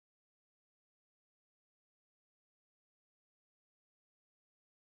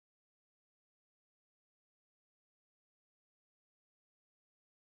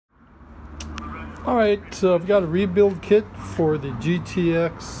Alright, so I've got a rebuild kit for the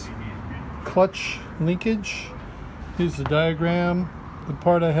GTX clutch linkage. Here's the diagram. The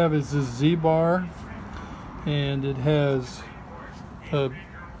part I have is this Z-bar, and it has a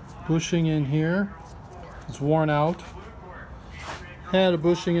bushing in here. It's worn out. Had a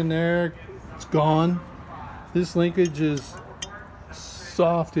bushing in there. It's gone. This linkage is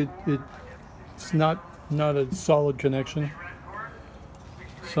soft. It's not a solid connection.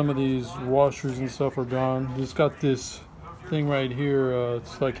 Some of these washers and stuff are gone. It's got this thing right here.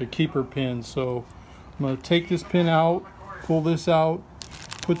 It's like a keeper pin. So I'm going to take this pin out, pull this out,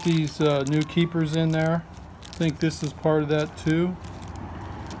 put these new keepers in there. I think this is part of that too.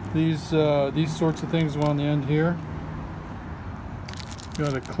 These sorts of things go on the end here.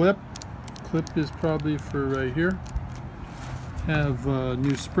 Got a clip. Clip is probably for right here. Have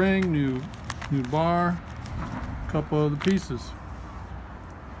new spring, new bar, a couple other pieces.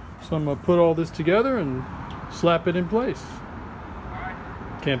 So I'm going to put all this together and slap it in place.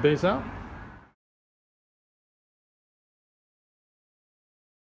 Can't base out.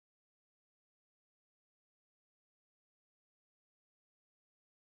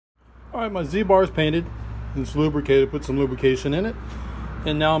 Alright, my Z-bar is painted. It's lubricated, put some lubrication in it.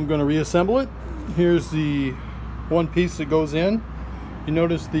 And now I'm going to reassemble it. Here's the one piece that goes in. You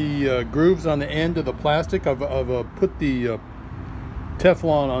notice the grooves on the end of the plastic. I've put the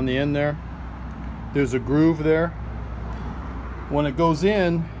Teflon on the end there. There's a groove there. When it goes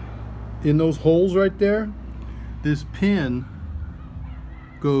in those holes right there, this pin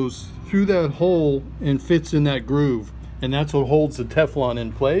goes through that hole and fits in that groove, and that's what holds the Teflon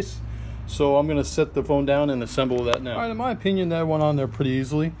in place. So I'm going to set the phone down and assemble that now. All right, in my opinion, that went on there pretty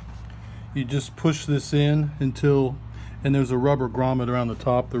easily. You just push this in until, and there's a rubber grommet around the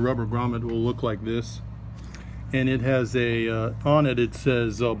top. The rubber grommet will look like this. And it has a, on it, it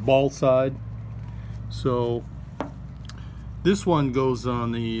says ball side. So this one goes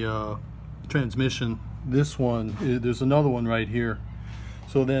on the transmission. This one, there's another one right here.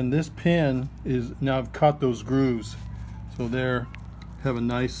 So then this pin is, now I've cut those grooves. So there, have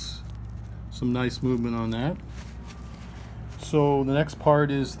a some nice movement on that. So the next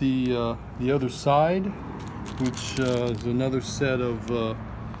part is the other side, which is another set of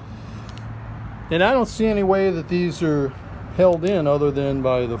and I don't see any way that these are held in other than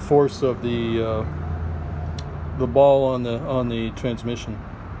by the force of the ball on the transmission.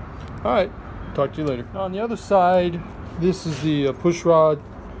 All right, talk to you later. On the other side, this is the push rod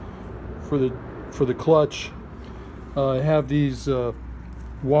for the clutch. I have these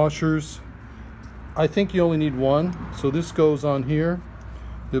washers. I think you only need one, so this goes on here.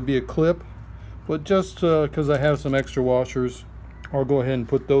 There'll be a clip, but just because I have some extra washers, I'll go ahead and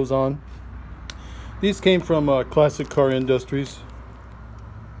put those on. These came from Classic Car Industries.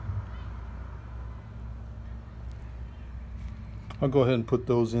 I'll go ahead and put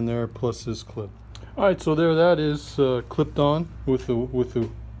those in there, plus this clip. All right, so there that is clipped on with the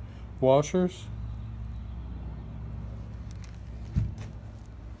washers.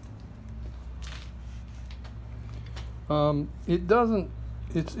 It doesn't.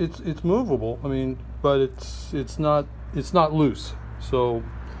 It's movable. I mean, but it's not loose. So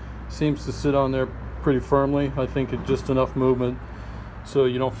seems to sit on there pretty firmly. I think it's just enough movement so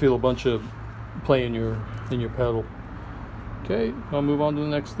you don't feel a bunch of play in your pedal. Okay, I'll move on to the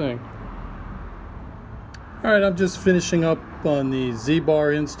next thing. All right, I'm just finishing up on the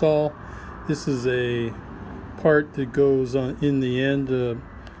Z-Bar install. This is a part that goes on in the end.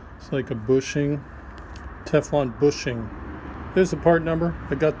 It's like a bushing, Teflon bushing. There's the part number.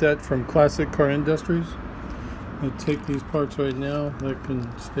 I got that from Classic Car Industries. I'll take these parts right now. That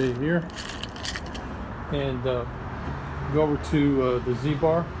can stay here. And go over to the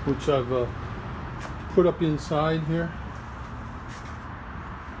Z-Bar, which I've put up inside here.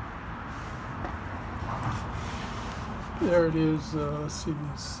 There it is. Let's see if you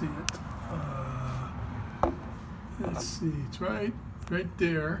can see it. Let's see. It's right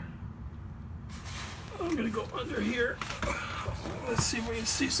there. I'm gonna go under here. Let's see if we can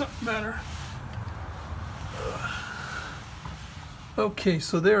see something better. Okay,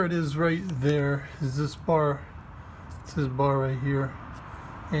 so there it is right there. Is this bar? It's this bar right here,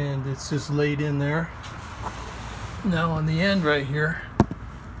 and it's just laid in there. Now on the end right here,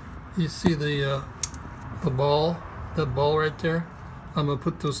 you see the ball, that ball right there. I'm gonna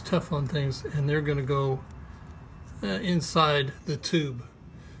put those Teflon things, and they're gonna go inside the tube.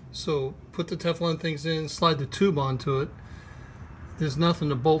 So put the Teflon things in, slide the tube onto it. There's nothing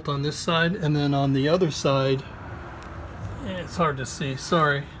to bolt on this side, and then on the other side, it's hard to see,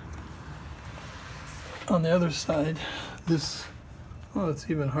 sorry. On the other side, this, oh, it's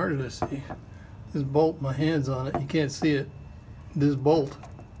even harder to see. this bolt, my hand's on it, you can't see it. This bolt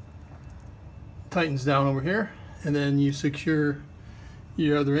tightens down over here, and then you secure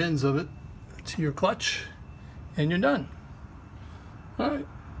your other ends of it to your clutch, and you're done. Alright,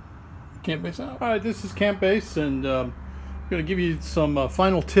 Camp Base out. Alright, this is Camp Base, and I'm going to give you some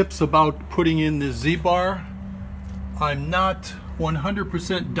final tips about putting in this Z-Bar. I'm not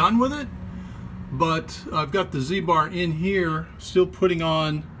 100% done with it, but I've got the Z-Bar in here, still putting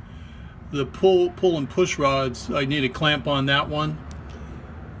on the pull and push rods. I need a clamp on that one.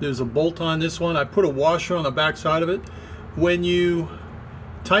 There's a bolt on this one. I put a washer on the back side of it. When you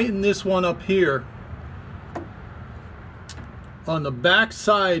tighten this one up here, on the back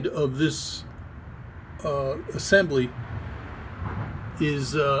side of this assembly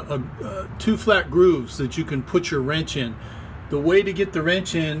is two flat grooves that you can put your wrench in. The way to get the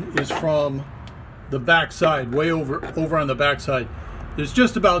wrench in is from the back side, way over on the back side. There's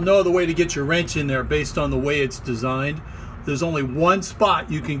just about no other way to get your wrench in there based on the way it's designed. There's only one spot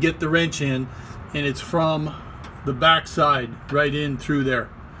you can get the wrench in, and it's from the back side right in through there.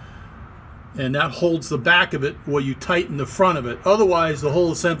 And that holds the back of it while you tighten the front of it. Otherwise, the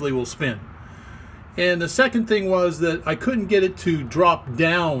whole assembly will spin. And the second thing was that I couldn't get it to drop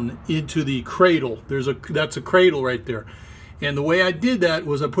down into the cradle. That's a cradle right there. And the way I did that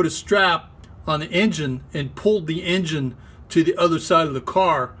was I put a strap on the engine and pulled the engine to the other side of the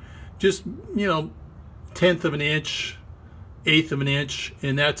car, just, you know, 1/10 of an inch, 1/8 of an inch,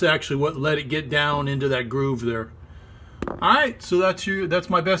 and that's actually what let it get down into that groove there. Alright, so that's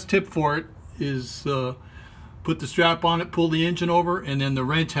my best tip for it, is put the strap on it, pull the engine over, and then the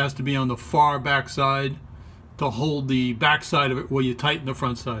wrench has to be on the far back side to hold the back side of it while you tighten the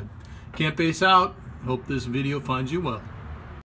front side. Camp Base out. Hope this video finds you well.